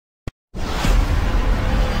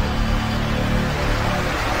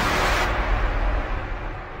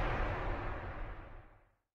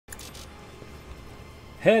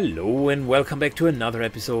Hello and welcome back to another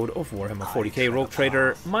episode of Warhammer 40k Rogue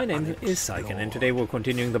Trader. My name is Syken and today we're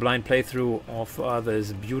continuing the blind playthrough of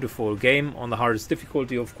this beautiful game on the hardest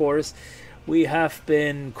difficulty, of course. We have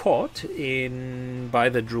been caught by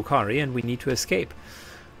the Drukhari and we need to escape.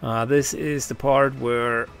 This is the part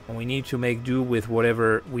where we need to make do with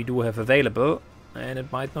whatever we do have available, and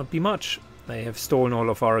it might not be much. They have stolen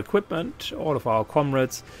all of our equipment, all of our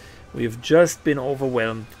comrades. We've just been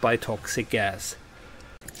overwhelmed by toxic gas.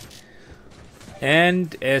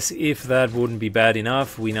 And as if that wouldn't be bad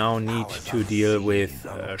enough, we now need to deal with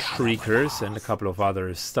shriekers and a couple of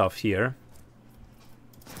other stuff here.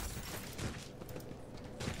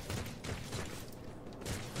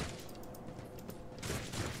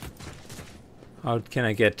 How can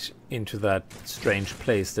I get into that strange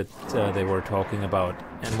place that they were talking about?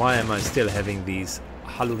 And why am I still having these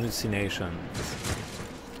hallucinations?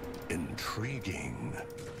 Intriguing.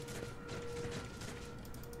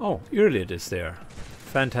 Oh, Irlid is there.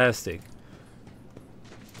 Fantastic.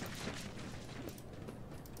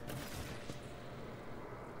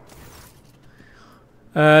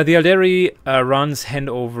 The Alderi runs, hand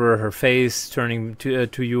over her face, turning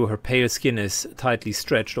to you. Her pale skin is tightly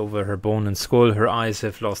stretched over her bone and skull. Her eyes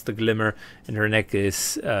have lost the glimmer, and her neck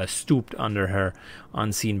is stooped under her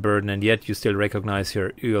unseen burden. And yet you still recognize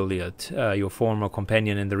her, Irlid, your former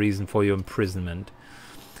companion and the reason for your imprisonment.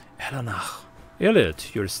 Elanach.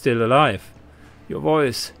 Irlid, you're still alive. Your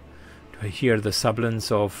voice. Do I hear the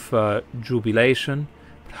sublance of jubilation?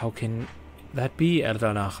 But how can that be,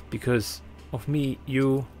 Elanach? Because of me,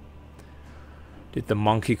 you... Did the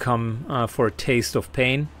monkey come for a taste of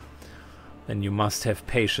pain? Then you must have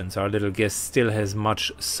patience. Our little guest still has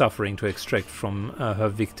much suffering to extract from her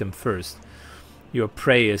victim first. Your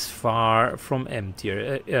prey is far from empty.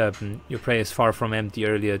 Your prey is far from empty,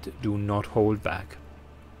 Irlid. Do not hold back.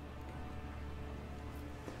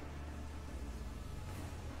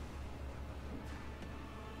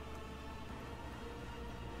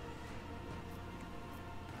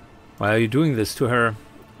 Why are you doing this to her?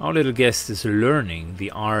 Our little guest is learning the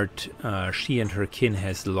art she and her kin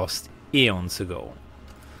has lost eons ago.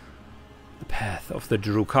 The path of the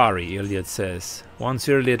Drukhari, Irlid says. Once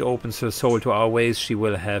Irlid opens her soul to our ways, she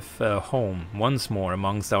will have a home once more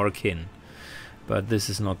amongst our kin. But this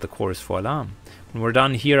is not the course for Alam. When we're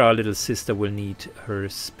done here, our little sister will need her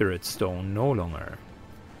spirit stone no longer.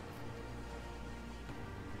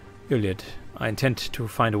 Irlid, I intend to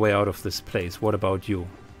find a way out of this place. What about you?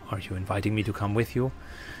 Are you inviting me to come with you?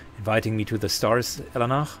 Inviting me to the stars,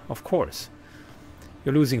 Elanach? Of course.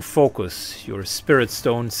 You're losing focus, your spirit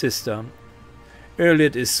stone sister.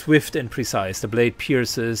 Irlid is swift and precise. The blade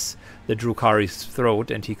pierces the Drukhari's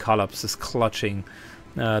throat and he collapses, clutching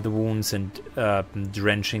the wounds and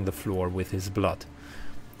drenching the floor with his blood.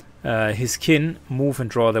 His kin move and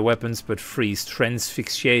draw their weapons but freeze,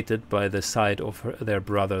 transfixiated by the sight of their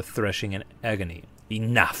brother threshing in agony.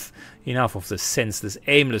 Enough! Enough of this senseless,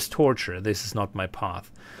 aimless torture. This is not my path,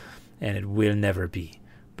 and it will never be.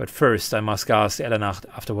 But first I must ask Elanach,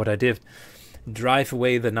 after what I did, drive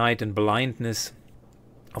away the night and blindness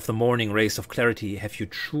of the morning rays of clarity. Have you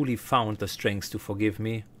truly found the strength to forgive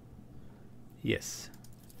me? Yes.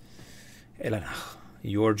 Elanach,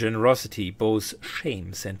 your generosity both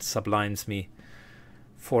shames and sublimes me,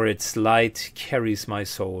 for its light carries my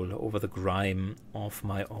soul over the grime of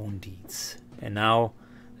my own deeds. And now,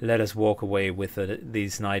 let us walk away with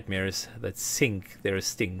these nightmares that sink their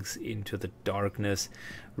stings into the darkness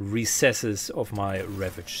recesses of my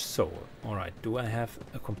ravaged soul. Alright, do I have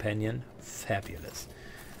a companion? Fabulous.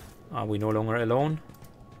 Are we no longer alone?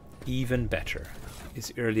 Even better.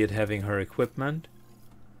 Is Irlid having her equipment?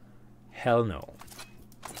 Hell no.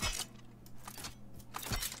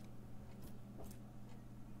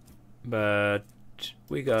 But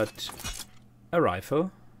we got a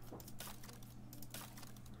rifle.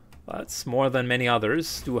 That's more than many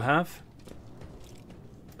others do have.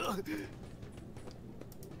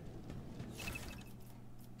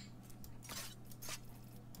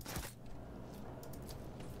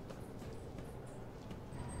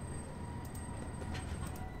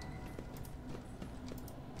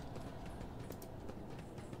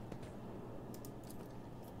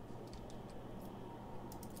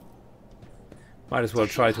 Might as well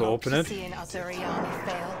try to open it.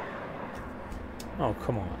 Oh,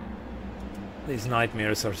 come on. These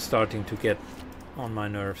nightmares are starting to get on my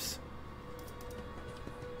nerves.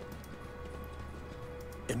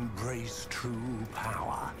 Embrace true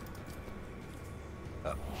power.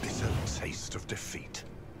 A bitter taste of defeat.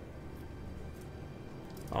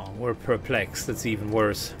 Oh, we're perplexed. That's even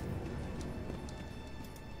worse.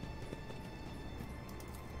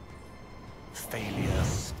 Failure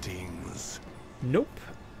Nope.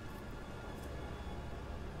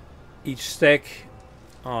 Each stack.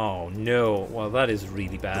 Oh no. Well, that is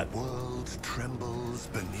really bad. The world trembles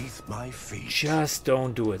beneath my feet. Just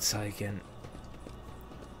don't do it, Saiken.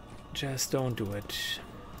 Just don't do it.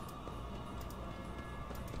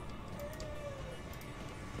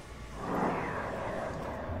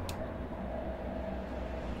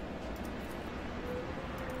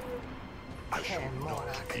 I shall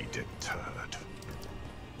not be deterred.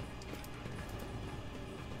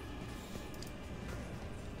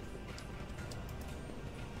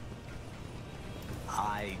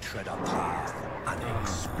 I tread a path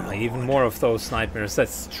unexplored. Even more of those nightmares.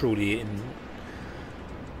 That's truly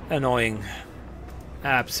annoying.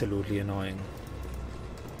 Absolutely annoying.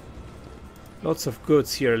 Lots of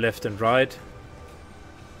goods here left and right.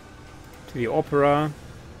 To the opera.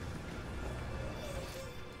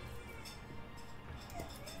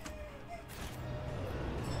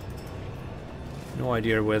 No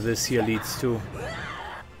idea where this here leads to.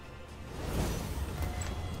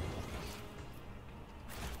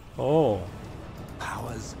 Oh.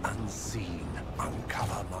 Powers unseen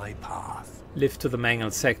uncover my path. Lift to the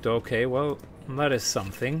mangled sector. Okay, well, that is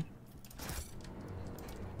something.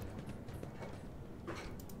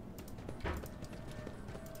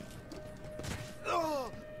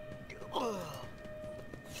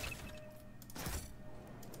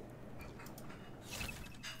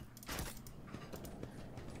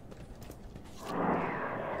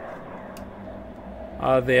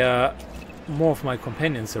 Are there more of my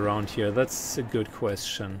companions around here? That's a good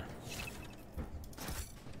question.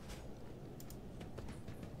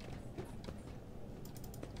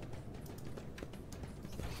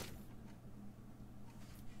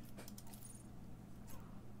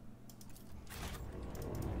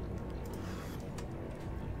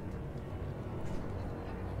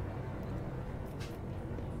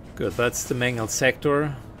 Good, that's the mangled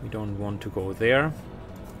sector. We don't want to go there.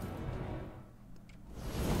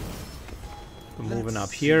 We're moving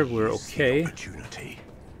up here, we're okay.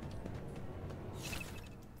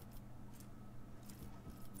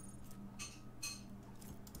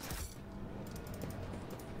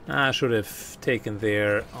 I should have taken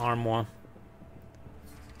their armor.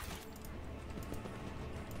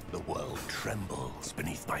 The world trembles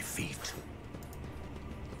beneath my feet.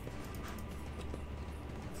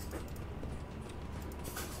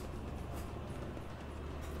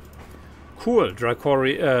 Cool,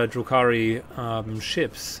 Drukhari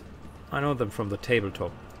ships. I know them from the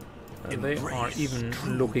tabletop. They are even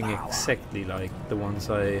looking exactly like the ones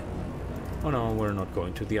I... Oh no, we're not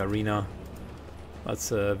going to the arena.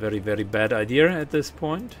 That's a very, very bad idea at this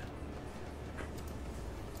point.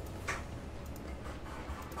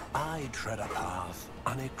 I tread a path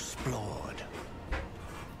unexplored.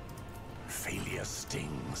 Failure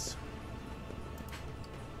stings.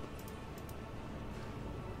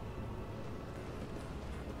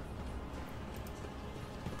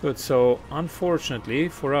 Good, so unfortunately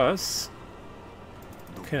for us,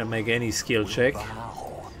 can't make any skill check.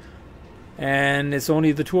 And it's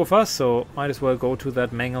only the two of us, so might as well go to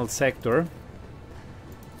that mangled sector.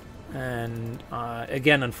 And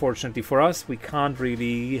again, unfortunately for us, we can't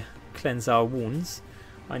really cleanse our wounds.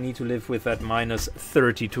 I need to live with that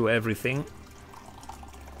 -30 to everything.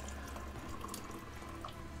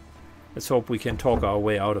 Let's hope we can talk our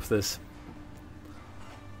way out of this.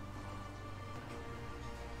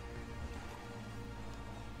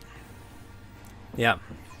 Yeah,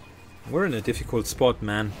 we're in a difficult spot,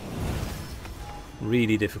 man.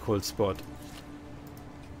 Really difficult spot.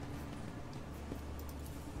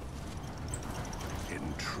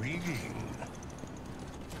 Intriguing.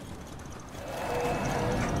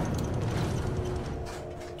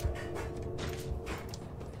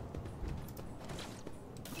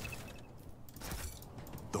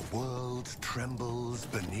 The world trembles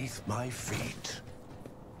beneath my feet.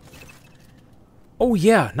 Oh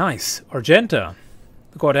yeah, nice. Argenta,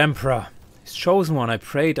 the God Emperor. His chosen one, I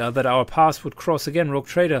prayed that our paths would cross again, rogue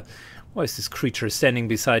traitor. Why is this creature standing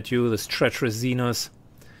beside you, this treacherous Xenos?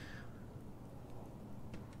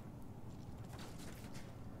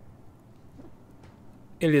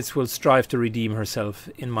 Iliad will strive to redeem herself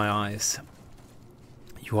in my eyes.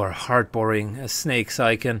 You are hard-boring, a snake,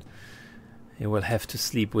 Saiken. You will have to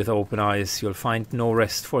sleep with open eyes. You'll find no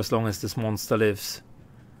rest for as long as this monster lives.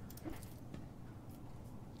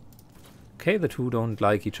 Okay, the two don't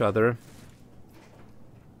like each other.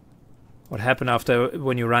 What happened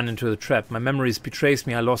when you ran into the trap? My memories betrays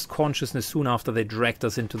me. I lost consciousness soon after they dragged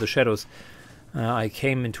us into the shadows. I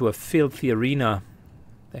came into a filthy arena.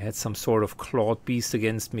 They had some sort of clawed beast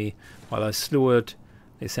against me. While I slew it,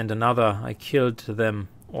 they sent another. I killed them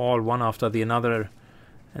all one after the another,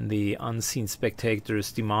 and the unseen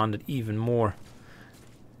spectators demanded even more.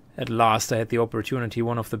 At last I had the opportunity.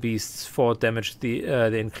 One of the beasts fought, damaged the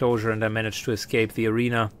enclosure, and I managed to escape the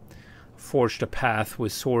arena. Forged a path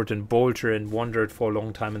with sword and bolter and wandered for a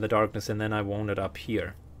long time in the darkness, and then I wound up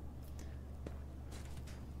here.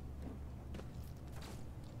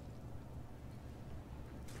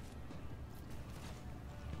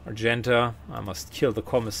 Argenta, I must kill the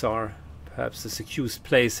Commissar. Perhaps this accused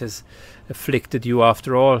place has afflicted you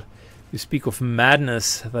after all. You speak of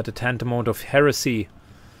madness, that a tantamount of heresy.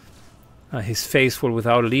 His faithful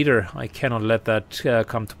without a leader. I cannot let that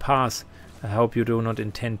come to pass. I hope you do not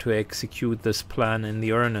intend to execute this plan in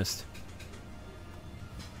the earnest.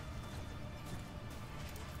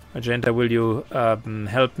 Argenta, will you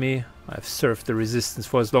help me? I've served the resistance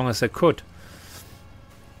for as long as I could.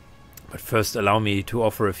 But first allow me to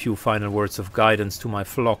offer a few final words of guidance to my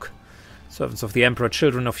flock. Servants of the Emperor,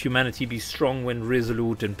 children of humanity, be strong when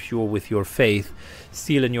resolute and pure with your faith.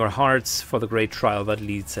 Steel in your hearts for the great trial that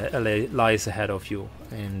lies ahead of you.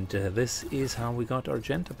 And this is how we got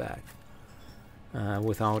Argenta back.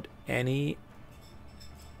 Without anything.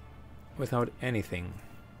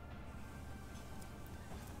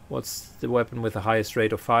 What's the weapon with the highest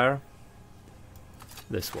rate of fire?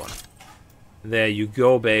 This one. There you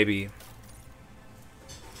go, baby.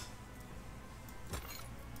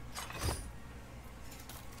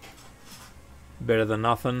 Better than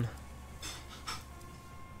nothing.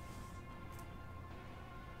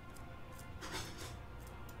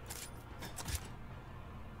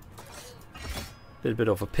 A little bit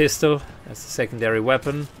of a pistol as the secondary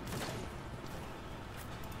weapon.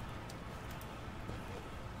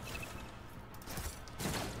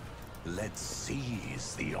 Let's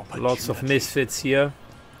seize the opportunity. Lots of misfits here.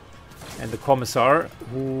 And the Commissar,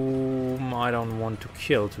 whom I don't want to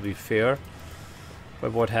kill, to be fair.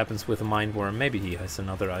 But what happens with the Mindworm? Maybe he has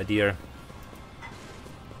another idea.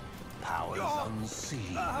 Powers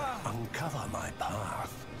unseen, uncover my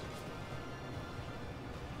path.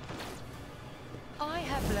 I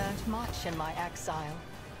have learned much in my exile.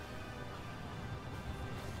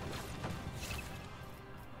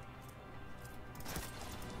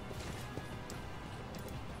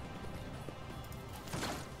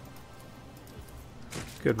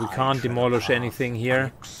 Good, we can't demolish anything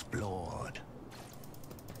here. Explored.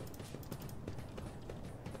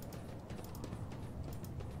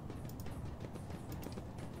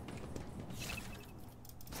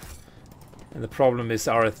 And the problem is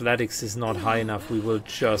our athletics is not high enough. We will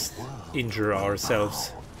just injure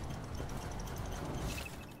ourselves.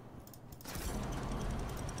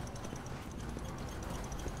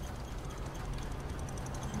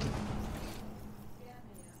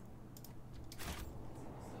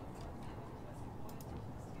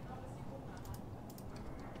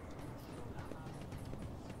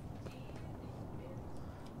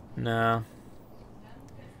 Nah.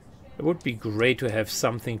 It would be great to have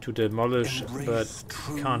something to demolish, but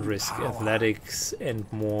can't risk athletics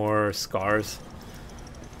and more scars.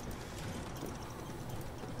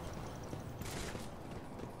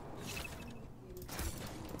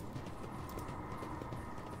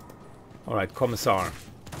 Alright, Commissar.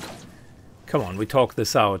 Come on, we talk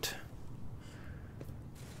this out.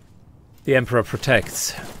 The Emperor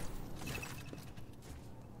protects.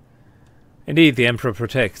 Indeed, the Emperor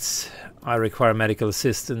protects. I require medical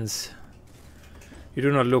assistance. You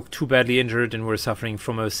do not look too badly injured, and we're suffering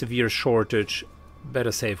from a severe shortage.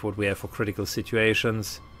 Better save what we have for critical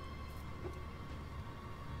situations.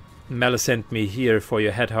 Mala sent me here for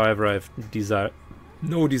your head, however I have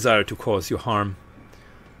no desire to cause you harm.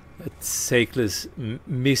 That sackless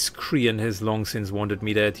miscreant has long since wanted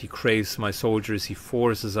me dead. He craves my soldiers, he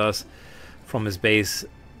forces us from his base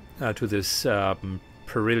to this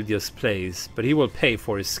perilous place, but he will pay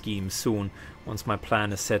for his scheme soon, once my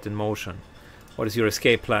plan is set in motion. What is your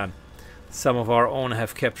escape plan? Some of our own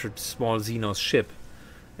have captured small Xenos ship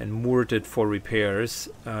and moored it for repairs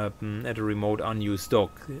at a remote unused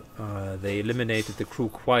dock. They eliminated the crew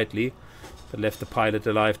quietly, but left the pilot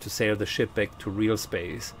alive to sail the ship back to real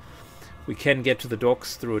space. We can get to the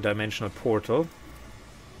docks through a dimensional portal.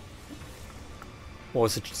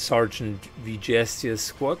 Was it Sergeant Vigestia's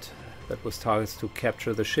squad that was tasked to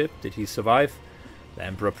capture the ship? Did he survive? The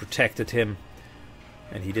Emperor protected him,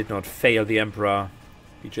 and he did not fail the Emperor.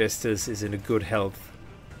 Vigestius is in a good health.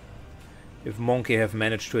 If Monkey have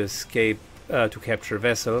managed to escape to capture a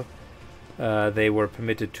vessel, they were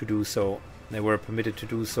permitted to do so.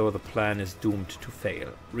 The plan is doomed to fail.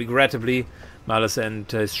 Regrettably, Malice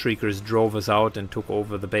and his Shriekers drove us out and took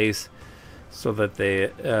over the base. so that they,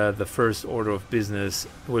 the first order of business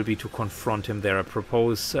will be to confront him there. I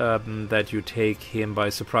propose that you take him by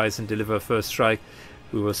surprise and deliver first strike.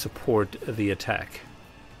 We will support the attack.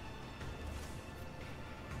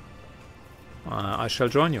 I shall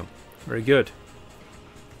join you. Very good.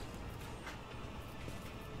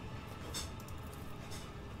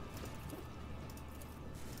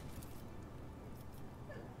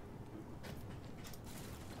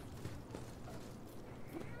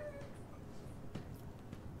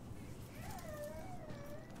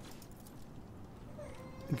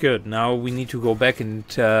 Good, now we need to go back and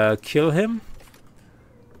kill him.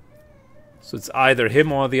 So it's either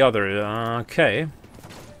him or the other. Okay.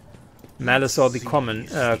 Malice or the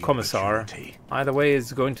commissar. Either way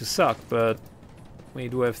it's going to suck, but we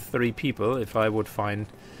do have 3 people. If I would find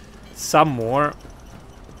some more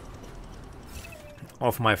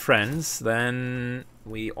of my friends, then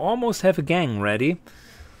we almost have a gang ready.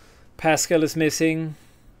 Pascal is missing.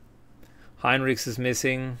 Heinrichs is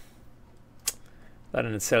missing. That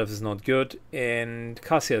in itself is not good. And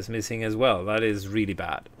Cassia is missing as well. That is really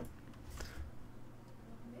bad.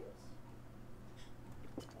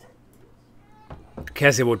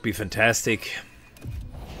 Cassia would be fantastic.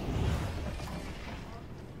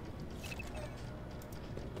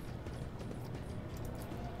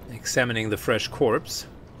 Examining the fresh corpse.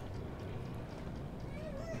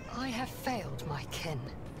 I have failed my kin.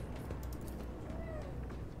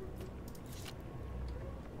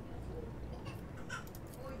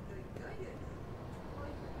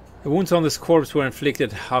 The wounds on this corpse were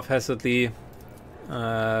inflicted haphazardly,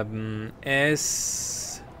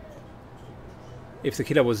 as if the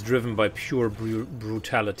killer was driven by pure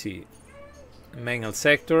brutality. Mangled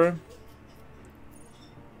sector.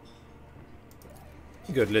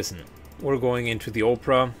 Good, listen. We're going into the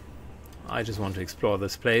opera. I just want to explore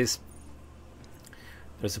this place.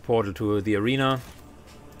 There's a portal to the arena.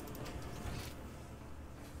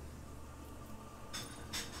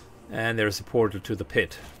 And there's a portal to the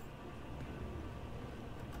pit.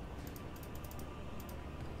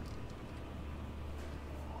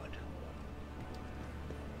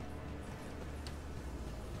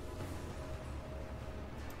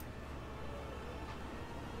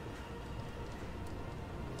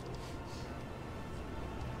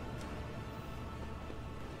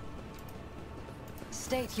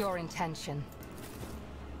 State your intention.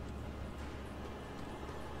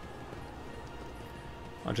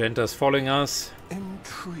 Argenta's following us.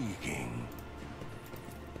 Intriguing.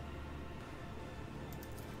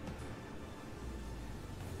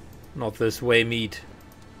 Not this way, meat.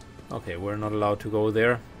 Okay, we're not allowed to go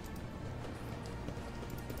there.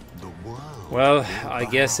 The world Well, I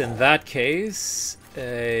guess in that case,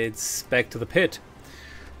 it's back to the pit.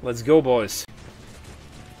 Let's go, boys.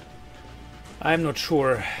 I'm not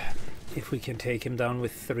sure if we can take him down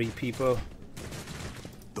with 3 people.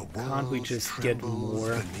 Can't we just get more?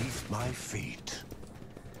 Beneath my feet.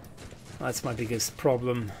 That's my biggest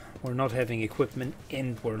problem. We're not having equipment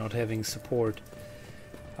and we're not having support.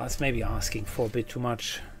 That's maybe asking for a bit too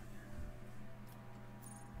much.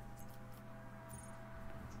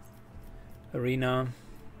 Arena.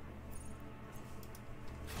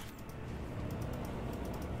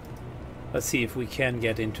 Let's see if we can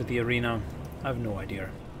get into the arena. I have no idea.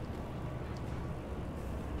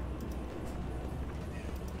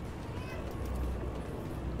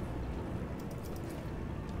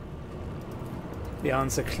 The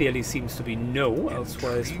answer clearly seems to be no,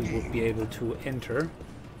 elsewise we would be able to enter.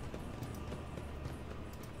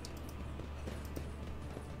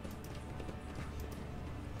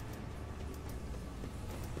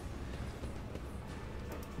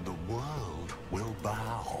 The world will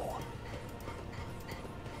bow.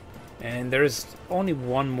 And there's only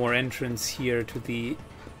one more entrance here to the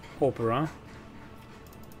opera.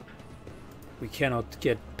 We cannot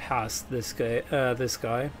get past this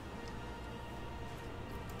guy.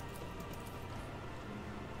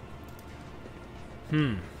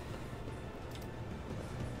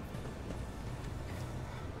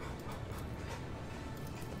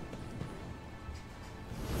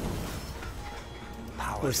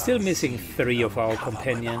 We're still missing 3 of our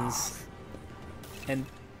companions. And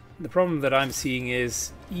the problem that I'm seeing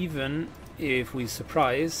is, even if we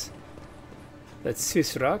surprise that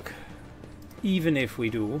Sisrak, even if we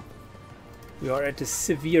do, we are at a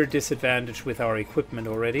severe disadvantage with our equipment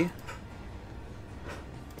already.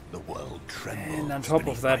 The world trembles. And on top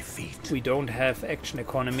of that, we don't have action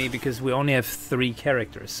economy because we only have 3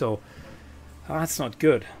 characters, so that's not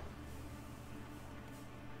good.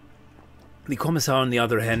 The Commissar, on the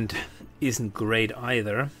other hand, isn't great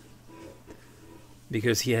either,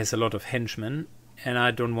 because he has a lot of henchmen, and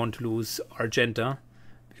I don't want to lose Argenta,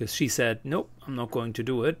 because she said, nope, I'm not going to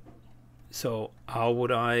do it. So how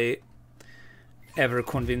would I ever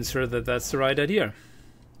convince her that that's the right idea?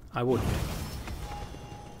 I wouldn't.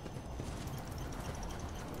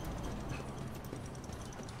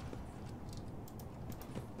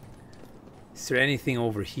 Is there anything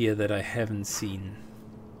over here that I haven't seen?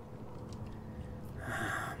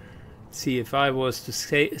 See, if I was to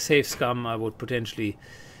save Scum, I would potentially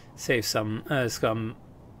save some Scum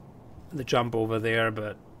the jump over there,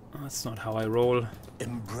 but that's not how I roll.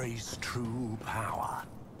 Embrace true power.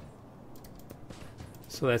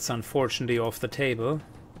 So that's unfortunately off the table.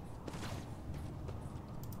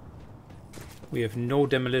 We have no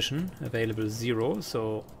demolition, available 0,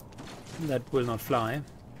 so that will not fly.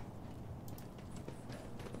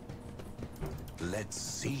 Let's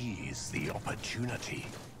seize the opportunity.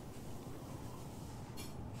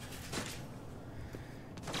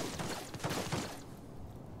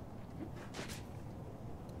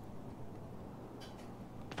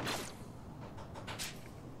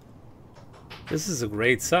 This is a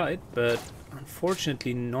great site, but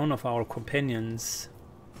unfortunately none of our companions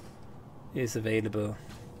is available.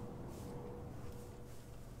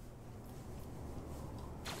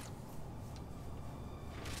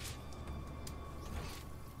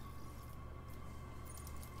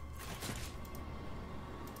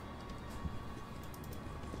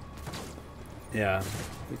 Yeah,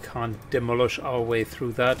 we can't demolish our way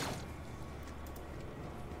through that.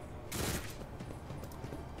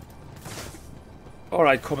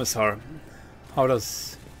 Alright, Commissar. How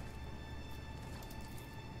does...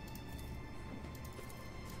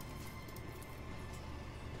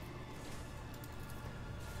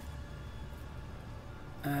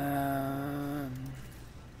 yeah,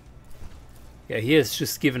 he has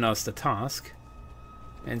just given us the task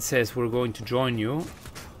and says we're going to join you.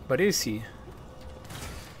 But is he?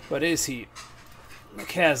 But is he? The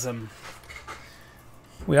chasm.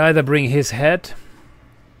 We either bring his head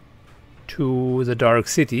to the Dark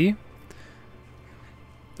City.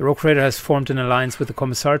 The Rogue Trader has formed an alliance with the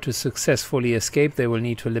Commissar. To successfully escape, they will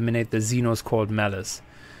need to eliminate the Xenos called Malice.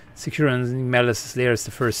 Securing Malice's lair is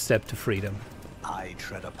the first step to freedom. I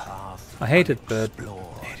tread a path. I hate it, but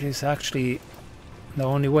it is actually the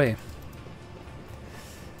only way.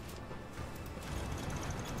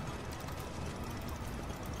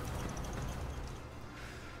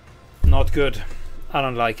 Not good. I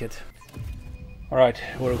don't like it. Alright,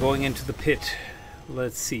 we're going into the pit.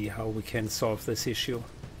 Let's see how we can solve this issue.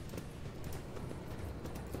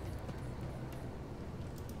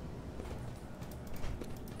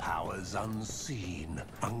 Powers unseen,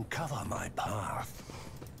 uncover my path.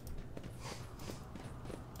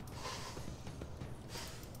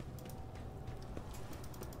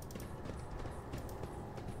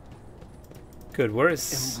 Good, where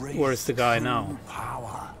is the guy now?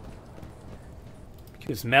 Power.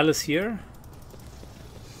 Because Malice here.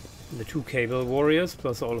 The 2 Cable Warriors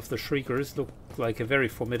plus all of the Shriekers look like a very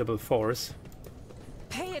formidable force.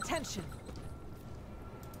 Pay attention.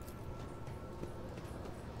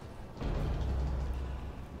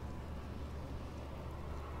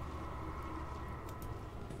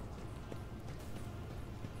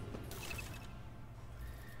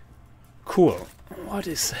 Cool. What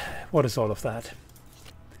is all of that?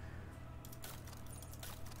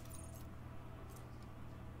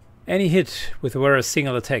 Any hit with where a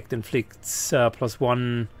single attack inflicts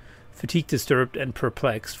 +1 fatigue, disturbed, and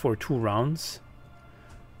perplexed for 2 rounds.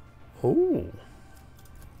 Oh,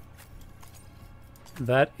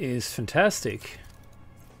 that is fantastic.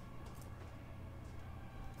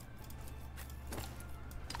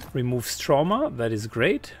 Removes trauma. That is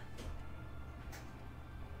great.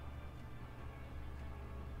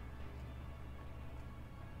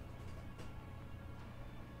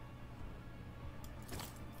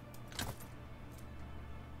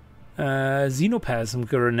 Xenoplasm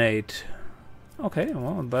grenade. Okay,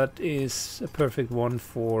 well, that is a perfect one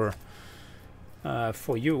for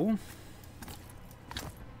you.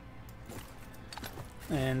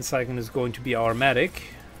 And Cyclone is going to be our medic.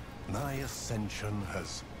 My ascension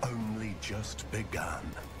has only just begun.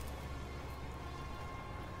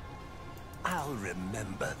 I'll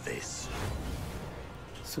remember this.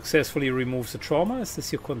 Successfully removes the trauma. Is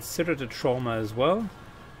this you considered a trauma as well?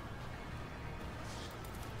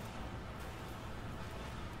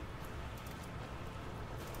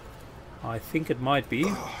 I think it might be.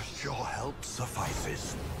 Your help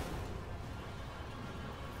suffices.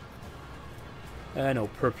 No,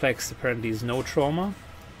 perplexed apparently is no trauma.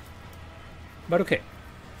 But okay.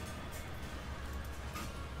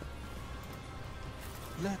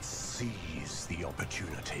 Let's seize the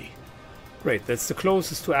opportunity. Great, that's the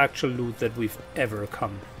closest to actual loot that we've ever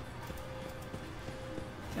come.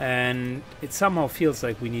 And it somehow feels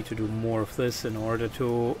like we need to do more of this in order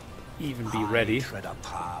to even be ready. Tread a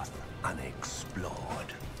path unexplored.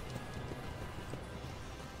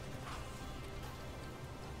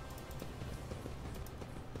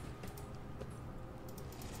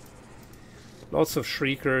 Lots of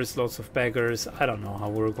shriekers, lots of beggars. I don't know how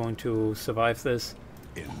we're going to survive this.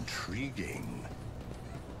 Intriguing.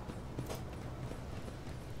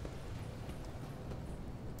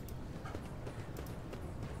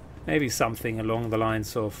 Maybe something along the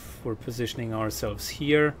lines of we're positioning ourselves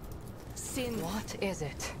here. Sin. What is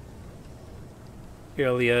it?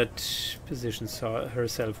 Elliot positions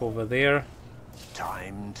herself over there.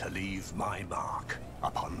 Time to leave my mark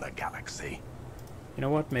upon the galaxy. You know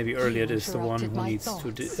what? Maybe Elliot is the one who needs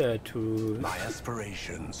to My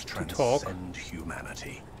aspirations talk. transcend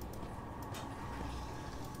humanity.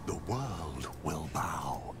 The world will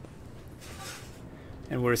bow.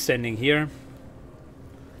 And we're standing here.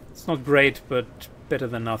 It's not great, but better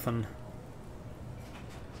than nothing.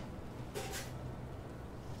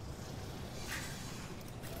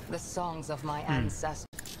 The songs of my ancestors.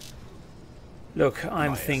 Look,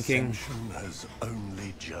 I'm My thinking, ascension has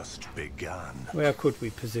only just begun. where could we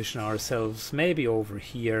position ourselves? Maybe over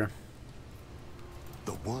here.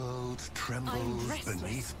 The world trembles restless.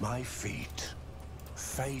 beneath my feet.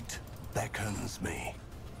 Fate beckons me.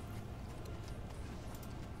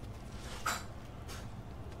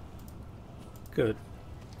 Good.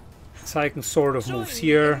 Syken sort of moves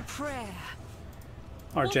here.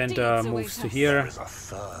 Argenta moves to here. There is a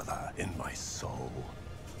fervor in my soul.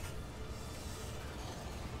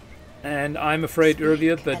 And I'm afraid,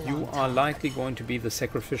 Elliot, that you are likely going to be the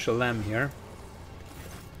sacrificial lamb here.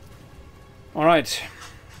 Alright.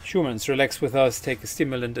 Humans, relax with us, take a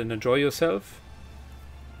stimulant and enjoy yourself.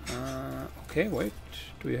 Okay, wait.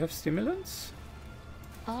 Do you have stimulants?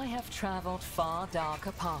 I have traveled far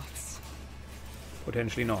darker paths.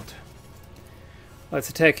 Potentially not. Let's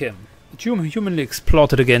attack him. The humanlings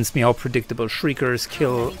plotted against me. How predictable. Shriekers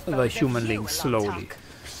kill the humanlings slowly.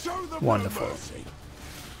 Wonderful.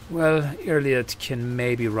 Well, Elliot can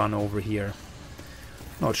maybe run over here.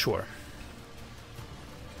 Not sure.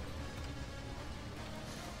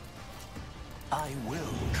 I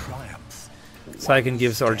will triumph. Syken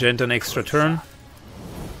gives Argenta an extra turn.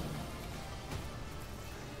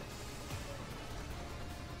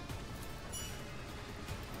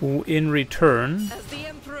 Who in return As the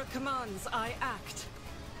Emperor commands, I act.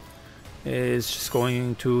 is just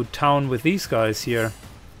going to town with these guys here.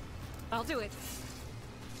 I'll do it.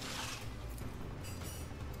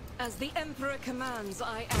 As the Emperor commands,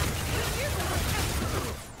 I act.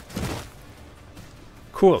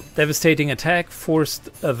 Cool. Devastating attack forced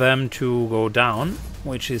them to go down,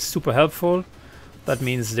 which is super helpful. That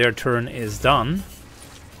means their turn is done.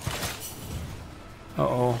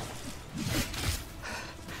 Uh-oh.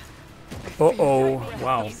 Uh-oh.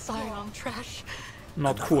 Wow. Cylon trash.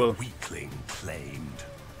 Not Another cool. weakling claimed.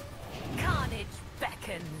 Carnage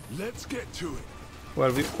beckons. Let's get to it.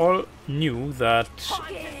 Well, we all knew that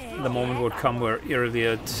the moment would come where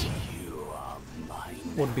Elliot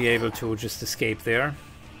would be able to just escape there.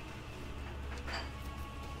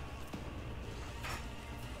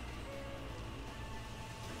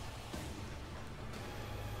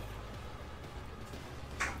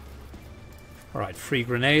 Alright, free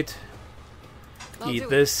grenade. Eat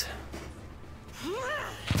this.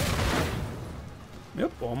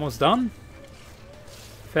 Yep, almost done.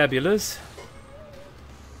 Fabulous.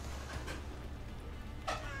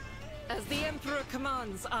 As the Emperor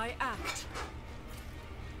commands, I act.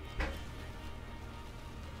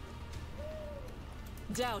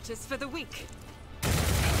 Doubt is for the weak.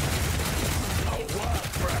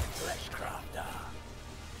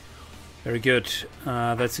 Very good.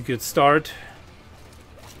 That's a good start.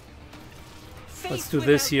 Let's do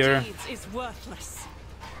this here. Deeds is worthless.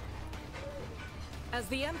 As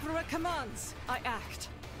the Emperor commands, I act.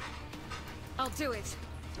 I'll do it.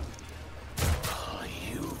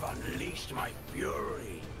 You've unleashed my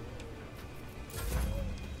fury.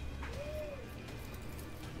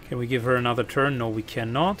 Can we give her another turn? No, we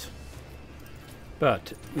cannot.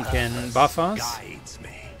 But we can buff us Guides me.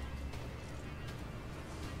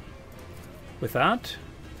 with that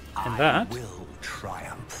and I that. will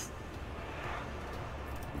triumph.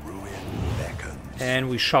 Ruin beckons. And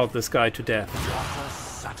we shout this guy to death. What a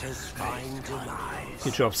satisfying demise.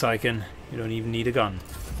 Good job, Syken. You don't even need a gun.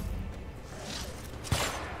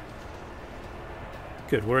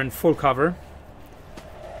 Good, we're in full cover.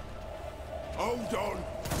 Hold on.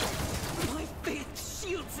 My faith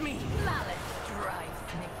shields me. Malice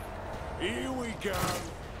drives me. Here we go.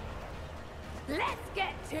 Let's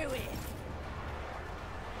get to it.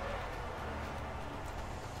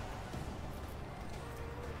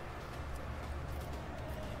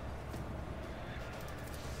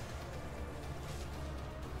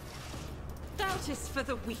 Doubt is for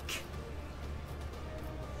the weak.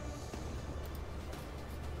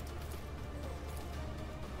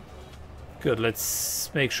 Good,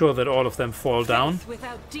 let's make sure that all of them fall down. Faith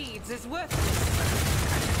without deeds is worthless.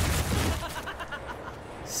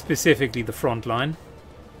 Specifically the front line.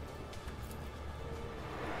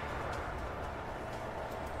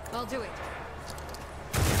 I'll do it.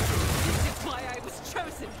 This is why I was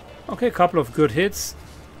chosen. Okay, a couple of good hits.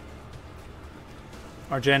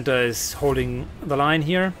 Argenta is holding the line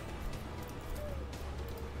here.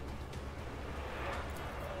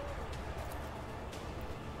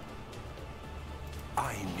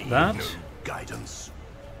 I need That. no guidance.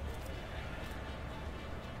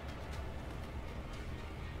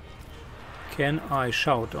 Can I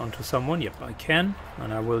shout onto someone? Yep, I can,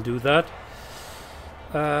 and I will do that.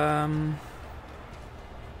 And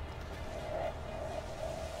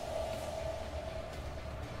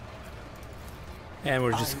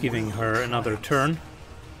we're just giving her another turn.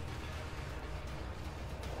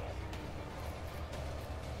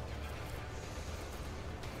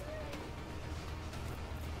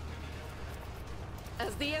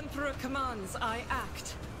 As the Emperor commands, I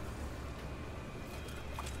act.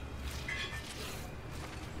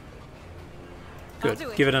 Good. do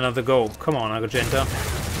it. Give it another go. Come on, Argenta.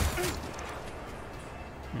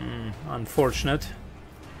 Unfortunate.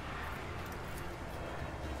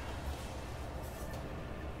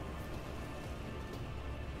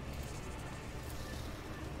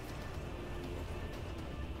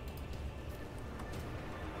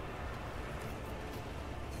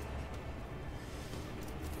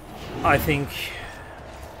 I think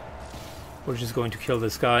we're just going to kill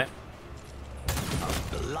this guy. A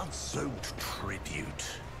blood-soaked tribute.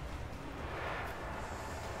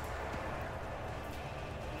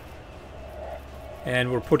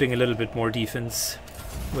 And we're putting a little bit more defense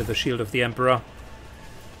with the Shield of the Emperor.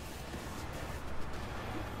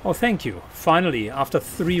 Oh, thank you. Finally, after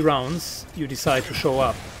 3 rounds, you decide to show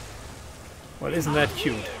up. Well, isn't that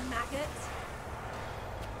cute? Maggots.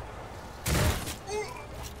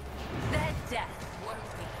 Their death won't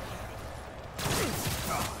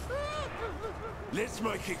be. Let's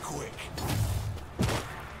make it quick.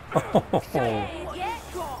 Get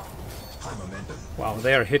gone. High momentum. Wow,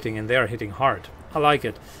 they are hitting, and they are hitting hard. I like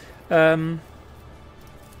it. This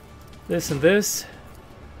and this.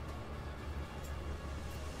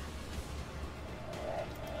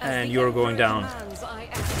 And the you're going Emperor down. commands, I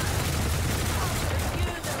act. You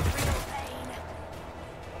the real pain.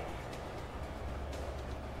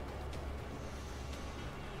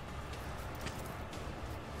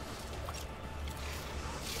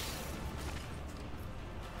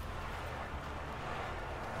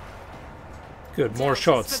 Good, more Justice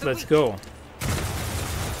shots. for the Let's weak. go.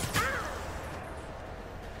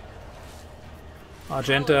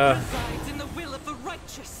 Argenta Resides in the will of the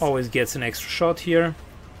righteous. always gets an extra shot here.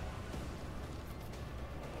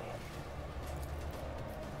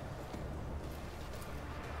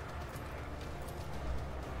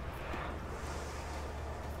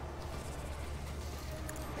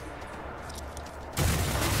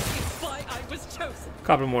 It's why I was chosen.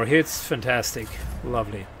 Couple more hits. Fantastic.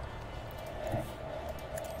 Lovely.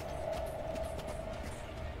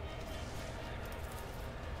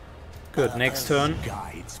 Good, next turn.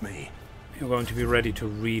 Guides me. You're going to be ready to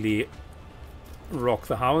really rock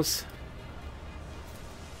the house.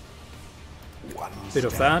 One Bit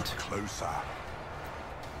of step that. Closer.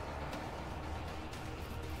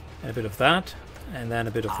 And a bit of that. And then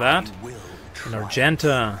a bit of that. I will And try.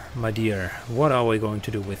 Argenta, my dear, what are we going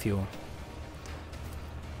to do with you?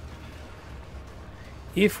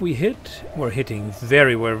 If we hit, we're hitting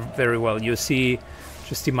very well. You see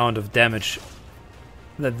just the amount of damage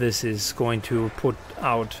that this is going to put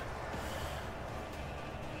out.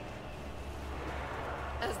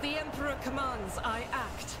 As the Emperor commands, I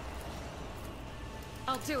act.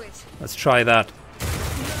 I'll do it. Let's try that.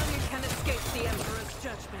 None can escape the Emperor's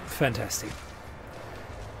judgment. Fantastic.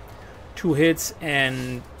 2 hits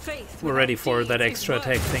and Faith we're ready without for deeds that is extra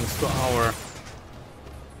attack worthless.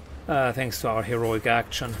 thanks to our heroic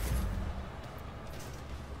action.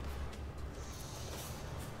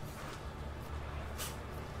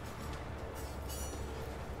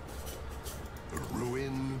 The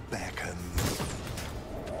ruin beckons.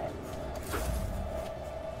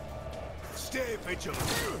 Stay vigilant.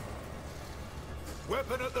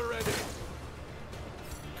 Weapon at the ready.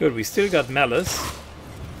 Good, we still got Malice.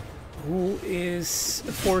 who is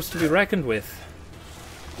a force to be reckoned with.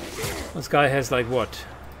 This guy has like what?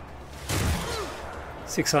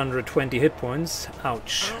 620 hit points.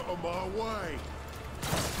 Ouch. Out of my way.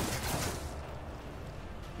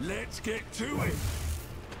 Let's get to it.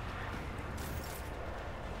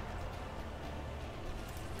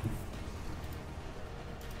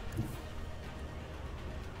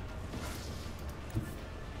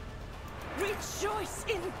 Rejoice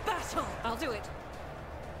in battle. I'll do it.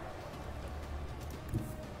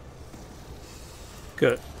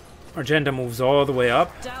 Good. Argenta moves all the way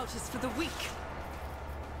up. Doubt is for the weak.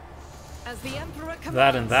 As the Emperor commands,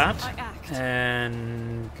 That and that. I act.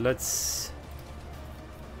 And let's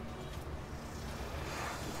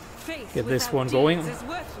Faith get this without one deeds going. is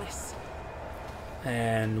worthless.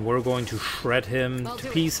 And we're going to shred him I'll to do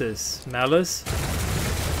it. pieces. Malice.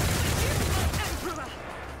 Emperor.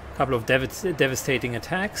 Couple of devastating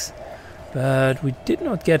attacks. But we did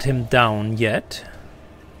not get him down yet.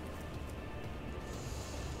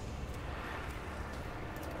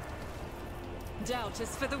 Doubt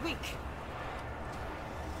is for the weak.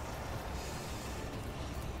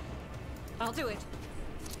 I'll do it.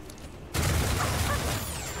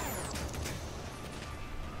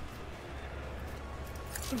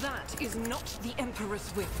 That is not the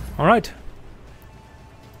Emperor's will. All right.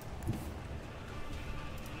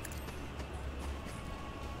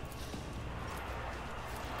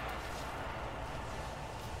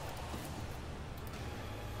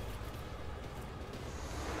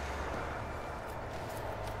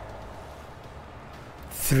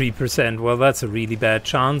 %. Well, that's a really bad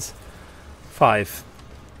chance. 5.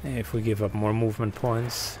 If we give up more movement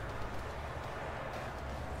points.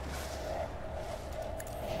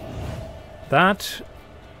 That.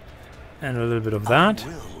 And a little bit of that. I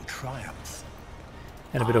will triumph.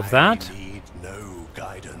 And a bit of that. I need no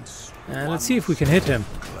guidance. And let's see if we can hit him.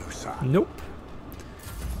 Closer. Nope.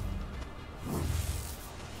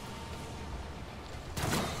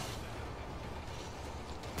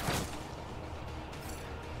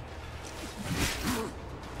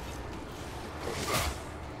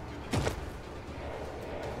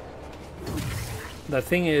 That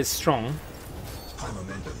thing is strong. High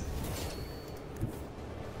momentum.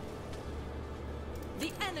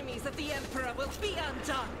 The enemies of the Emperor will be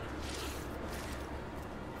undone.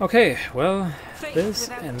 Okay, well, Faith this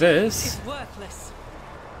without and deeds this. is worthless.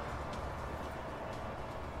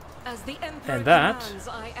 As the Emperor And that. commands,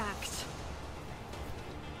 I act.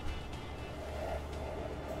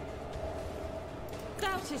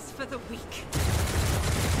 Doubt is for the weak.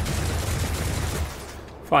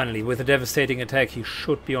 Finally, with a devastating attack, he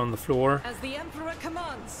should be on the floor. As the Emperor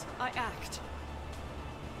commands, I act.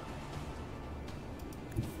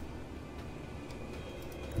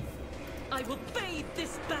 I will bathe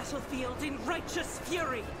this battlefield in righteous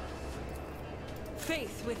fury.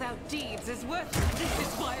 Faith without deeds is worthless. This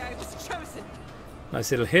is why I was chosen.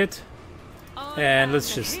 Nice little hit. I And am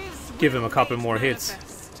let's just his give him a will couple made more hits.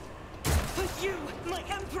 manifest. For you, my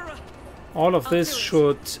Emperor. All of I'll this do it.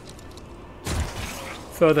 should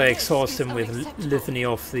further exhaust is him with unacceptable. litany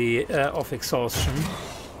of the of exhaustion.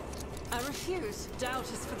 I refuse. Doubt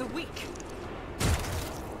is for the weak.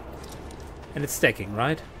 And it's stacking,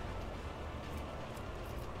 right?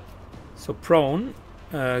 So prone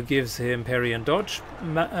gives him parry and dodge.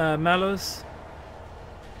 Malice.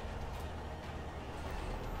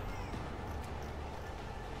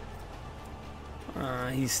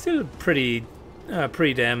 He's still pretty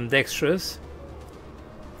damn dexterous.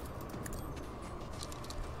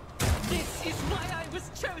 This is why I was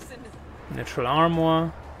chosen. Natural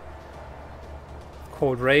armor.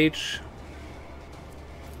 Cold rage.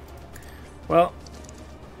 Well,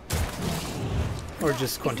 we're just That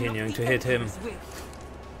is continuing not to the hit him. Emperor's will.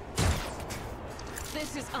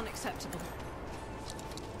 This is unacceptable.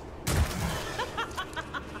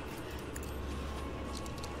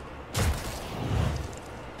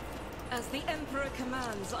 As the Emperor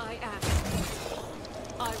commands, I act.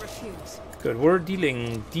 I refuse. Good, we're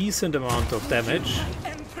dealing decent amount of damage. My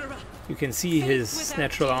Emperor. You can see his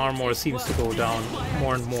natural armor seems to go down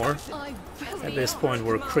more and more. I will At this point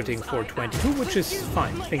we're critting for 22, which is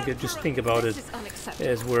fine. Just think about it This is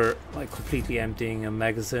unacceptable. as we're like completely emptying a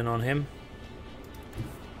magazine on him.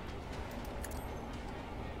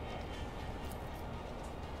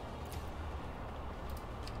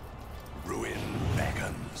 Ruin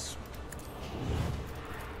beckons.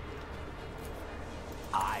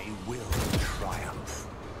 I will triumph.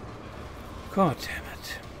 God damn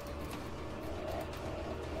it.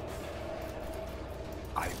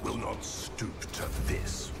 I will not stoop to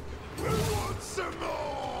this. Who wants some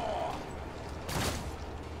more?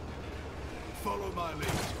 Follow my lead.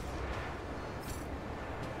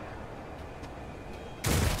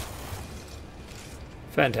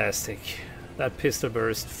 Fantastic. That pistol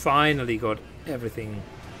burst finally got everything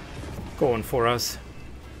going for us.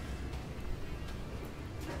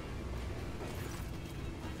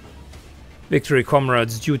 Victory,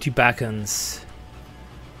 comrades. Duty beckons.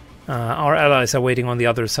 Our allies are waiting on the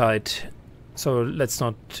other side, so let's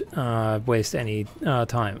not waste any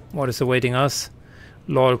time. What is awaiting us?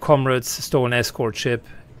 Loyal comrades, stolen escort ship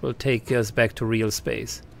will take us back to real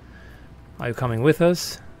space. Are you coming with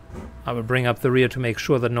us? I will bring up the rear to make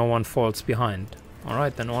sure that no one falls behind.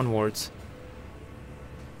 Alright, then onwards.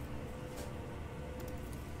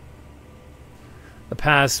 The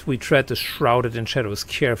path we tread is shrouded in shadows.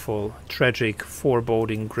 Careful, tragic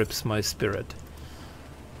foreboding grips my spirit.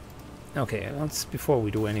 Okay, that's before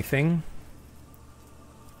we do anything.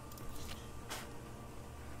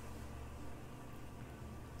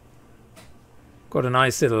 Got a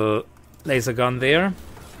nice little laser gun there.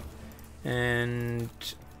 And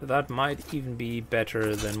that might even be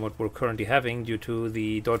better than what we're currently having due to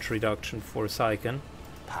the dodge reduction for Sycan.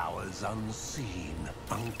 Powers unseen,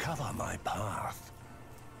 uncover my path.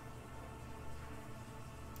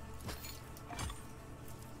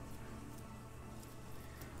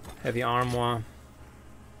 Heavy armor.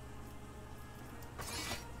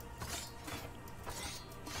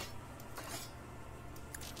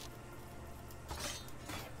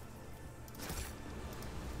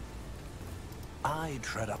 I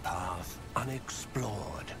tread a path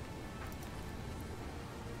unexplored.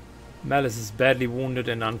 Malice is badly wounded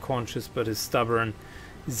and unconscious, but his stubborn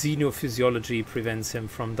xenophysiology prevents him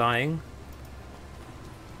from dying.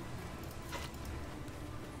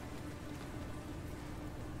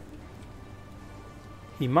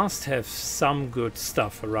 He must have some good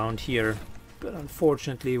stuff around here, but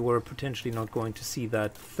unfortunately we're potentially not going to see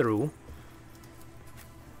that through.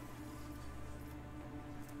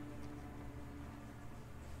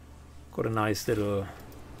 Got a nice little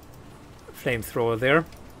flamethrower there.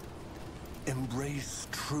 Embrace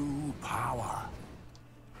true power.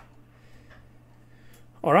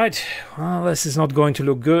 All right. Well, this is not going to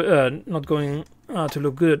look good. Not going to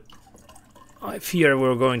look good. I fear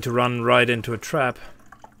we're going to run right into a trap.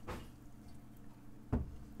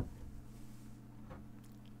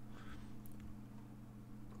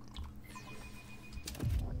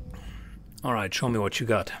 All right. Show me what you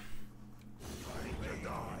got.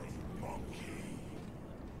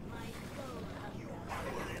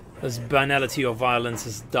 This banality of violence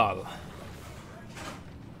is dull.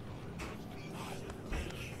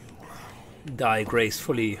 Die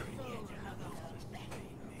gracefully.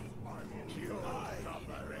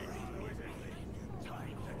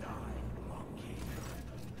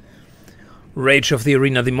 Rage of the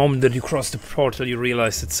arena. The moment that you cross the portal, you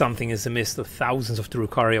realize that something is amiss. The thousands of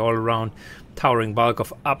Drukhari all around, towering bulk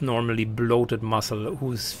of abnormally bloated muscle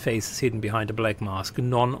whose face is hidden behind a black mask.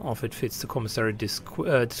 None of it fits the commissary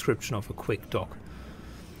description of a quick dog.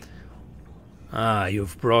 Ah,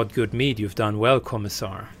 you've brought good meat. You've done well,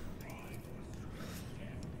 Commissar.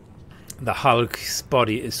 The Hulk's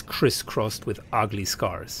body is crisscrossed with ugly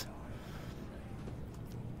scars.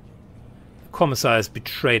 Commissar has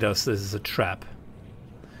betrayed us. This is a trap.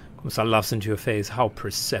 Commissar laughs into your face. How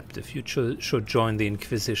perceptive. You should join the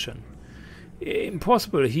Inquisition.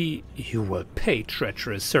 Impossible. You will pay,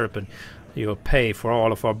 treacherous serpent. You will pay for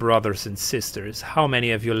all of our brothers and sisters. How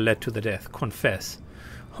many have you led to the death? Confess.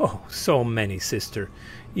 Oh, so many, sister.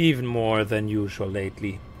 Even more than usual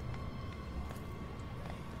lately.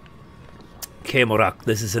 Kemorak,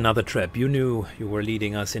 this is another trap. You knew you were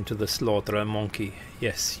leading us into the slaughter, a monkey.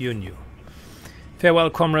 Yes, you knew.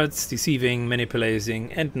 Farewell, comrades. Deceiving,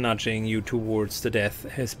 manipulating, and nudging you towards the death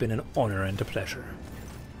has been an honor and a pleasure.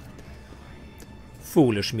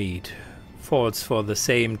 Foolish meat. Falls for the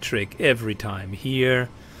same trick every time. Here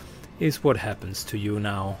is what happens to you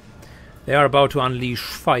now. They are about to unleash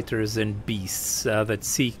fighters and beasts that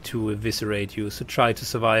seek to eviscerate you, so try to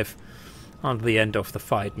survive until the end of the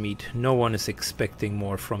fight, meat. No one is expecting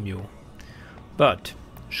more from you. But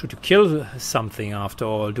should you kill something after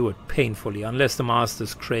all, do it painfully. Unless the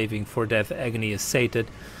master's craving for death agony is sated,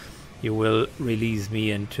 you will release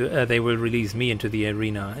me into they will release me into the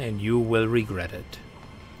arena, and you will regret it.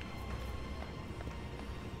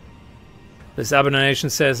 This abomination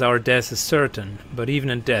says our death is certain, but even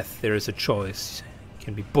in death there is a choice. You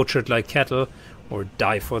can be butchered like cattle, or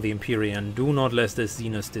die for the Empyrean. Do not let the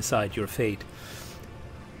Xenos decide your fate.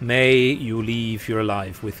 May you leave your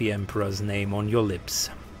life with the Emperor's name on your lips.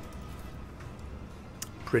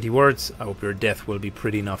 Pretty words. I hope your death will be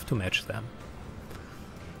pretty enough to match them.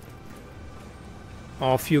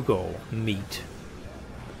 Off you go, meat.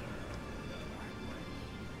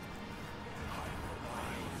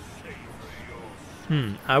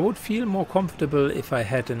 I would feel more comfortable if I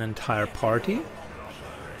had an entire party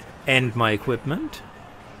and my equipment.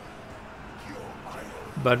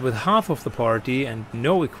 But with half of the party and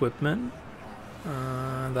no equipment,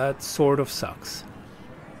 that sort of sucks.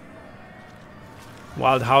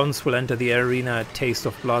 Wild hounds will enter the arena, a taste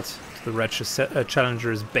of blood. The wretched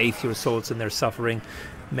challengers bathe your souls in their suffering.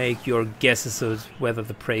 Make your guesses as whether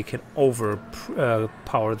the prey can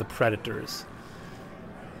overpower the predators.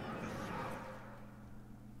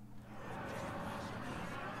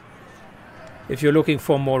 If you're looking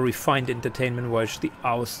for more refined entertainment, watch the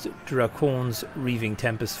Oust Dracon's Reaving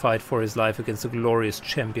Tempest fight for his life against the glorious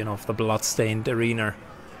champion of the bloodstained arena.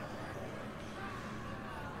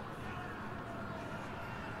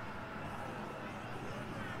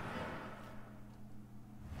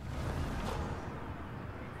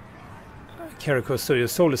 Carrico, so your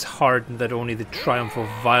soul is hardened that only the triumph of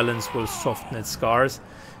violence will soften its scars.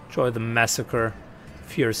 Enjoy the massacre.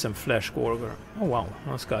 Fearsome flesh gorger. Oh wow,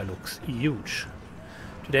 this guy looks huge.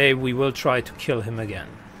 Today we will try to kill him again.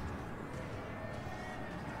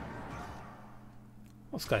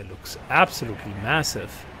 This guy looks absolutely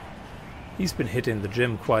massive. He's been hit in the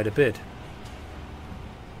gym quite a bit.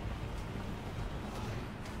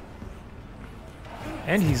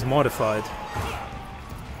 And he's modified.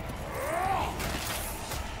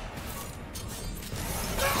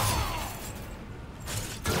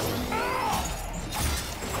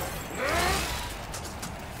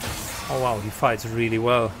 Oh wow, he fights really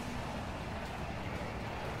well.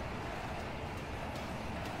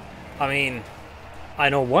 I mean, I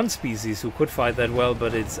know one species who could fight that well,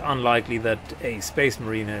 but it's unlikely that a space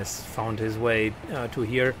marine has found his way to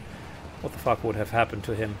here. What the fuck would have happened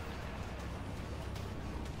to him?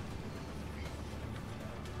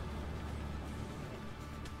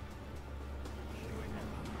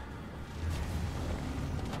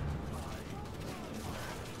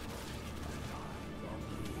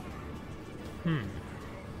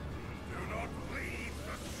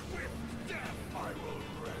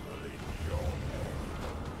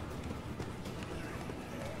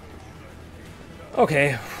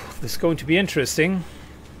 Okay, this is going to be interesting.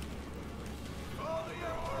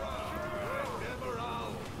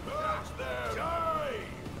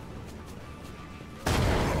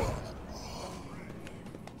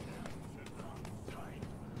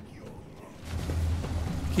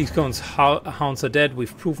 Keystone hounds are dead.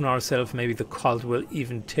 We've proven ourselves. Maybe the cult will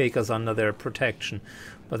even take us under their protection.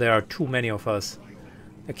 But there are too many of us.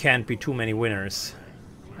 There can't be too many winners.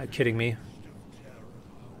 Are you kidding me?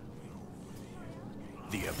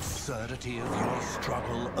 The absurdity of your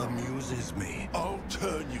struggle amuses me. I'll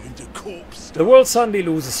turn you into corpse. The world suddenly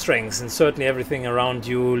loses strength, and certainly everything around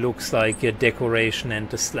you looks like a decoration, and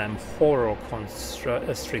the slam horror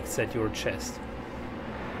constricts at your chest.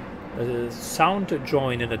 The sound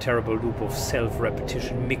joined in a terrible loop of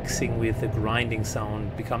self-repetition, mixing with a grinding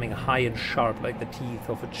sound, becoming high and sharp like the teeth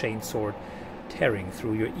of a chainsword, tearing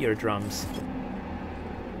through your eardrums.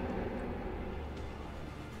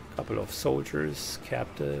 Couple of soldiers,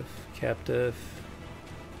 captive.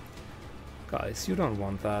 Guys, you don't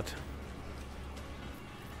want that.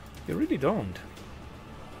 You really don't.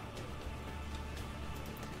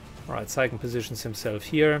 Alright, Syken positions himself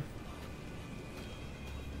here.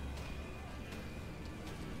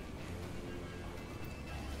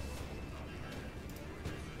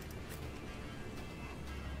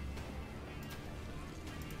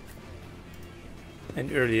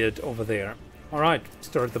 And Elliot over there. Alright,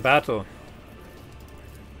 start the battle.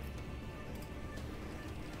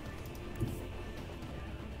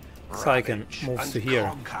 Syken moves to here.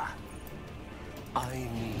 Conquer. I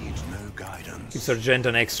need no guidance. Gives Argent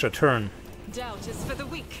an extra turn. Doubt is for the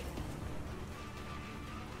weak.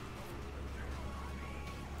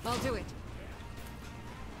 I'll do it.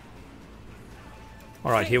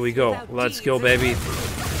 Alright, here we go. Let's go, baby.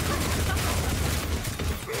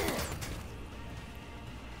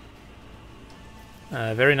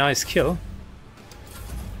 Very nice kill.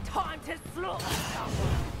 Time to slaughter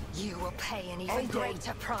someone. You will pay an even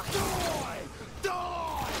greater price.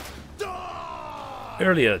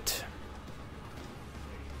 Elliot.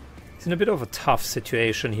 He's in a bit of a tough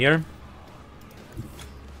situation here.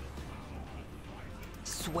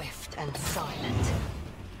 Swift and silent.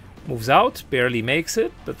 Moves out, barely makes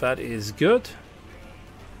it, but that is good.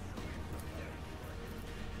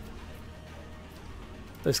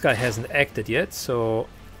 This guy hasn't acted yet, so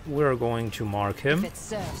we're going to mark him. If it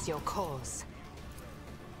serves your cause.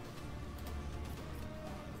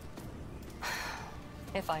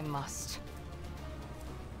 If I must.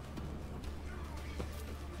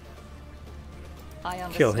 I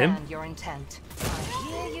understand Kill him. your intent. I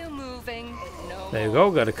hear you moving. No There you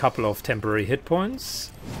go, got a couple of temporary hit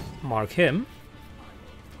points. Mark him.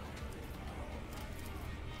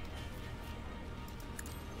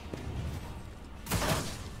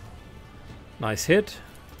 Nice hit.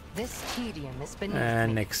 This tedium is beneath And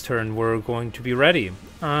me. next turn we're going to be ready.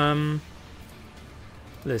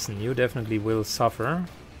 Listen, you definitely will suffer.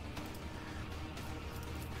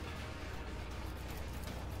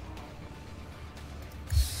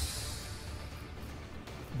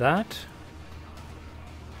 That.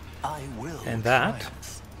 I will And that.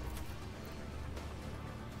 triumph.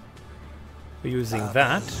 We're using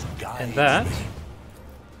that. And that.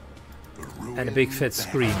 And a big fat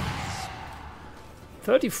scream.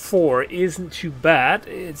 34 isn't too bad.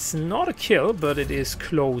 It's not a kill, but it is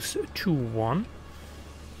close to one.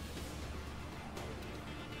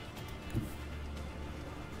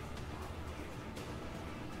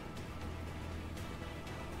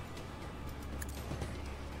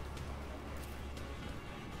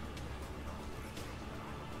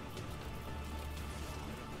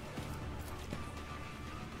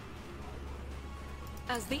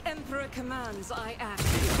 As the Emperor commands, I act.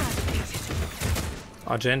 Eradicated.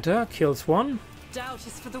 Argenta kills one. Doubt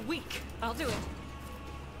is for the weak. I'll do it.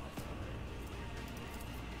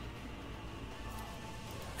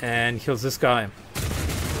 And kills this guy.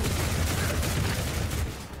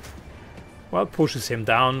 Well, pushes him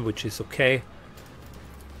down, which is okay.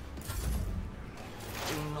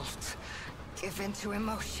 Do not give in to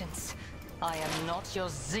emotions. I am not your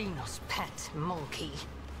Xenos pet monkey.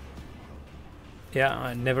 Yeah,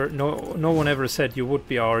 I never. No one ever said you would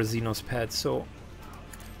be our Xenos pet, so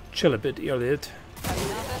chill a bit, Elliot.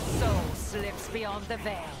 Another soul slips beyond the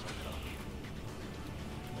veil.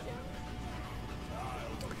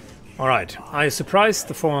 Alright, I am surprised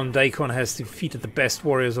the fallen Daikon has defeated the best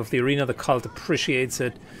warriors of the arena. The cult appreciates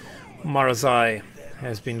it. Marazai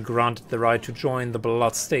has been granted the right to join the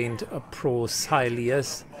bloodstained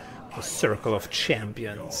Procilius, the Circle of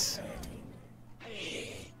Champions.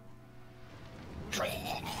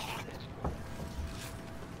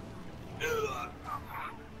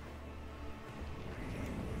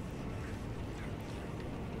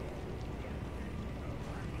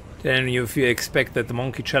 Then if you expect that the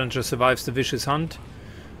monkey challenger survives the vicious hunt,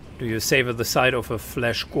 do you savor the sight of a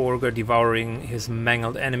flesh gorger devouring his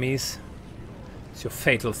mangled enemies? Is your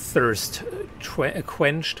fatal thirst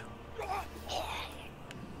quenched?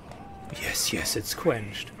 Yes, it's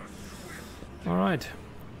quenched. Alright.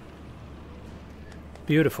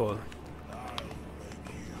 Beautiful.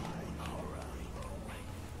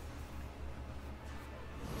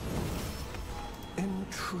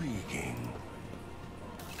 Intriguing.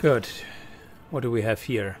 Good. What do we have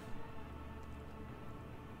here?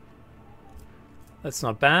 That's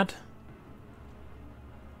not bad.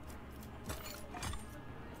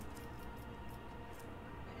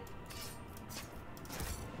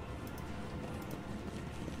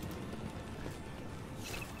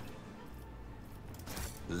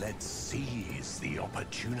 Let's seize the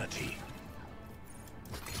opportunity.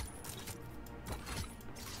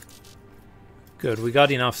 Good, we got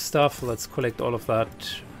enough stuff. Let's collect all of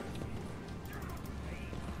that.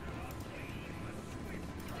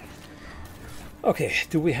 Okay,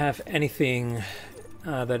 do we have anything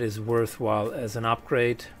that is worthwhile as an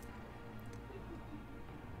upgrade?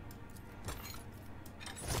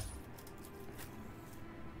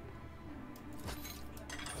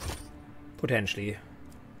 Potentially.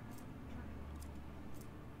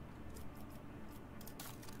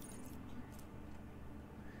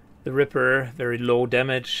 The Ripper, very low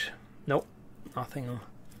damage. Nope, nothing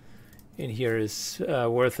in here is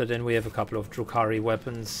worth it, and we have a couple of Drukhari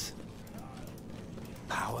weapons.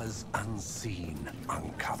 Powers unseen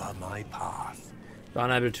uncover my path.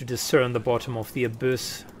 Unable to discern the bottom of the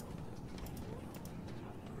abyss.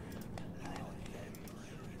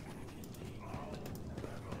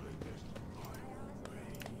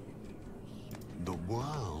 The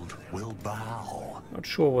world will bow. Not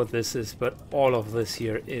sure what this is, but all of this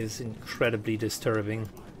here is incredibly disturbing.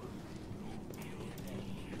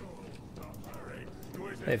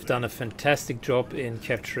 They've done a fantastic job in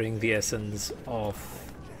capturing the essence of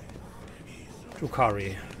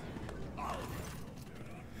Drukhari.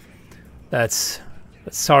 That's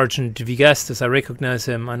Sergeant Vigestas. I recognize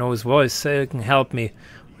him. I know his voice. Say he can help me.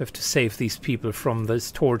 We have to save these people from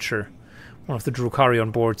this torture. One of the Drukhari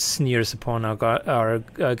on board sneers upon our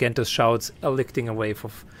Gentus shouts, electing a wave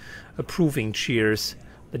of approving cheers.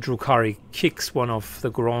 The Drukhari kicks one of the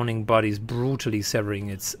groaning bodies, brutally severing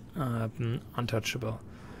its untouchable.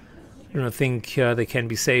 I do not think they can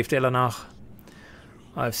be saved, Elanach.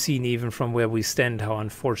 I've seen even from where we stand how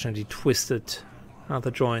unfortunately twisted how the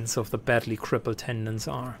joints of the badly crippled tendons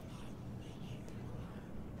are.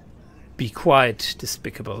 Be quite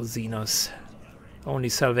despicable, Xenos. Only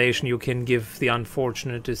salvation you can give the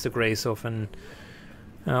unfortunate is the grace of an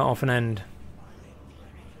end.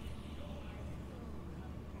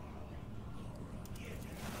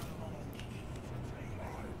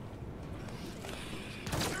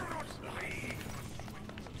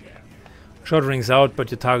 Shot rings out,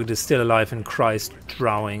 but your target is still alive and cries,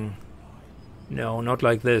 drowning. No, not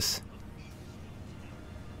like this.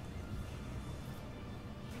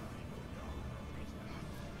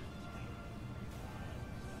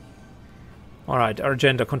 Alright,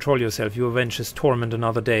 Argenta, control yourself. You avenge his torment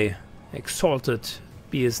another day. Exalted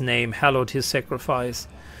be his name, hallowed his sacrifice.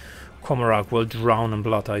 Komarak will drown in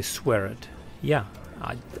blood, I swear it. Yeah,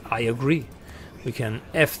 I agree. We can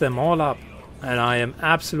F them all up. And I am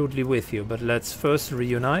absolutely with you, but let's first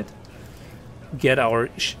reunite, get our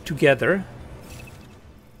together,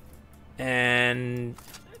 and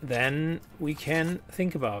then we can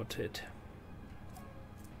think about it.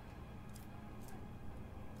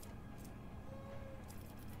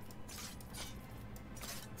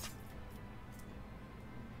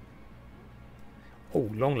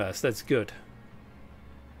 Oh, long last, that's good.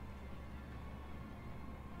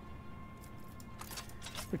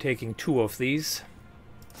 We're taking 2 of these.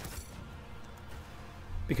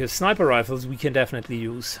 Because sniper rifles we can definitely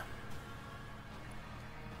use.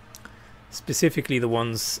 Specifically the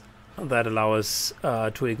ones that allow us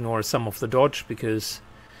to ignore some of the dodge, because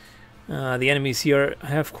the enemies here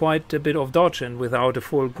have quite a bit of dodge, and without a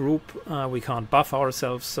full group we can't buff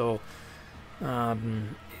ourselves, so it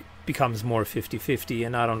becomes more 50-50,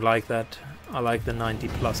 and I don't like that. I like the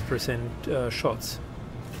 90+% shots.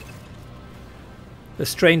 The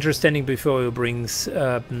stranger standing before you brings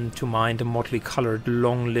to mind a motley colored,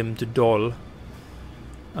 long-limbed doll.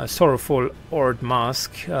 A sorrowful ored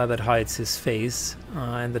mask that hides his face,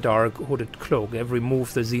 and the dark hooded cloak. Every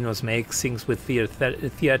move the Xenos make sings with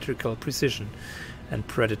theatrical precision and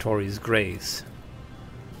predatory grace.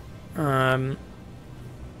 You've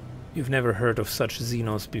never heard of such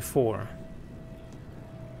Xenos before.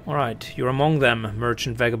 Alright, you're among them,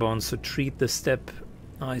 merchant vagabonds, so treat the step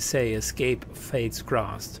I say, escape fate's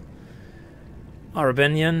grasp.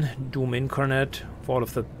 Arabenian, doom incarnate, of all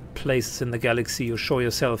of the places in the galaxy you show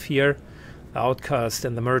yourself here, the outcast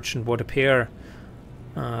and the merchant, what a pair,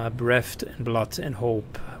 bereft in blood and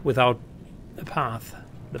hope, without a path.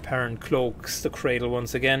 The parent cloaks the cradle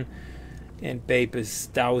once again, and Babe is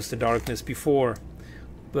doused in darkness before,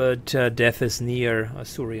 but death is near,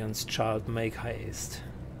 Asurian's child, make haste.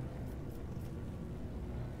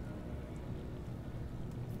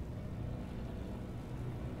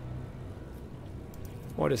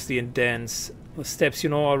 What is the dance? The steps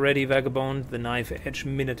you know already, vagabond. The knife-edge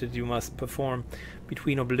minuted you must perform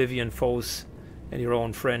between oblivion foes and your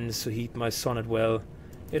own friends. So heed my sonnet well,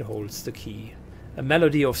 it holds the key. A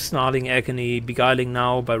melody of snarling agony, beguiling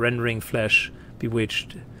now by rendering flesh,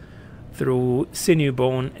 bewitched. Through sinew,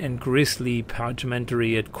 bone, and grisly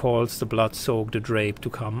parchmentary, it calls the blood-soaked drape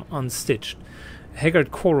to come unstitched. A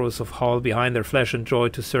haggard chorus of howl behind their flesh and joy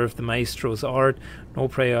to serve the maestro's art. No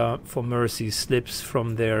prayer for mercy slips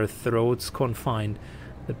from their throats confined.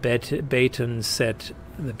 The baton set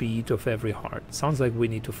the beat of every heart. Sounds like we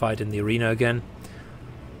need to fight in the arena again.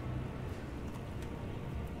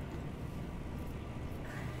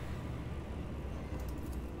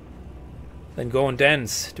 Then go and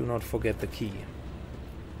dance. Do not forget the key.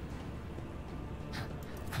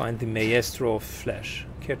 Find the maestro of flesh.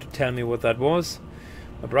 Care to tell me what that was?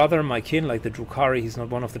 My brother, my kin, like the Drukhari, he's not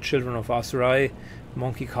one of the children of Asurai.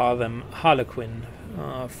 Monkey call them Harlequin,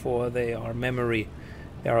 for they are memory,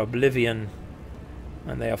 they are oblivion,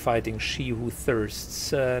 and they are fighting she who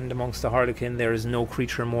thirsts. And amongst the Harlequin there is no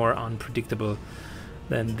creature more unpredictable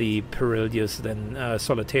than the Perilous, than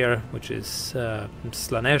Solitaire, which is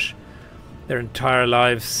Slanesh. Their entire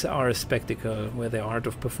lives are a spectacle, where the art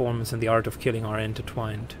of performance and the art of killing are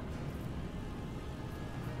intertwined.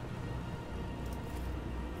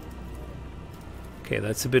 Okay,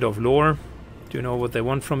 that's a bit of lore. Do you know what they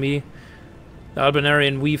want from me? The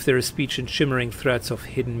Albanarian weave their speech in shimmering threads of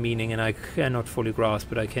hidden meaning, and I cannot fully grasp,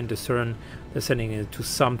 but I can discern they're sending it to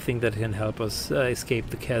something that can help us escape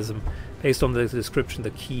the chasm. Based on the description,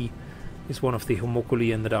 the key is one of the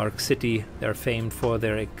homoculi in the Dark City. They are famed for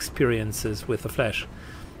their experiences with the flesh,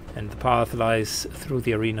 and the path lies through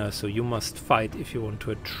the arena, so you must fight if you want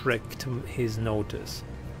to attract his notice.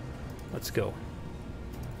 Let's go.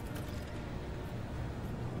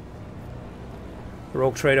 The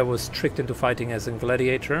rogue trader was tricked into fighting as a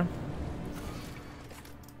gladiator.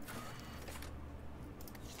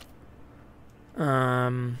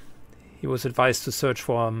 He was advised to search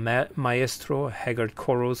for a maestro, a haggard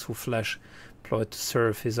chorus who flesh employed to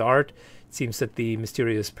serve his art. It seems that the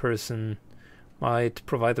mysterious person might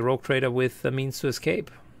provide the rogue trader with a means to escape,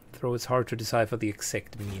 though it's hard to decipher the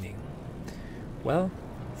exact meaning. Well,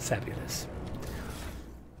 fabulous.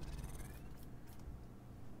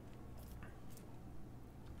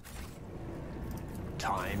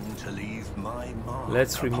 Time to leave my mark.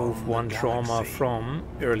 Let's remove upon one the trauma galaxy. from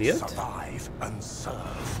Earliet. Survive and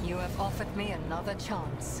serve. You have offered me another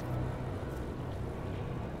chance.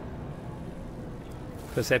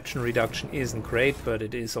 Perception reduction isn't great, but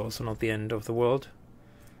it is also not the end of the world.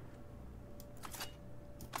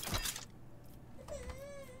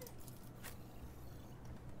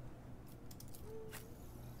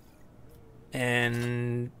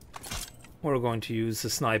 And we're going to use the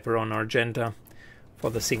sniper on Argenta for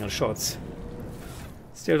the single shots.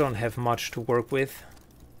 Still don't have much to work with.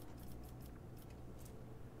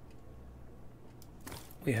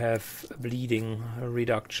 We have a bleeding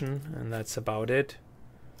reduction, and that's about it.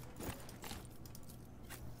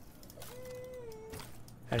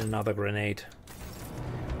 And another grenade.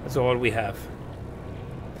 That's all we have.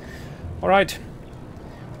 Alright.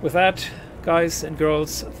 With that, guys and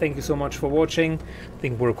girls, thank you so much for watching. I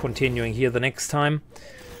think we're continuing here the next time.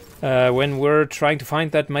 When we're trying to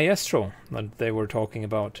find that maestro that they were talking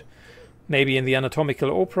about. Maybe in the anatomical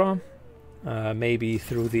opera. Maybe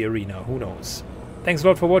through the arena. Who knows. Thanks a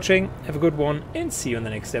lot for watching. Have a good one. And see you in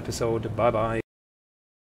the next episode. Bye bye.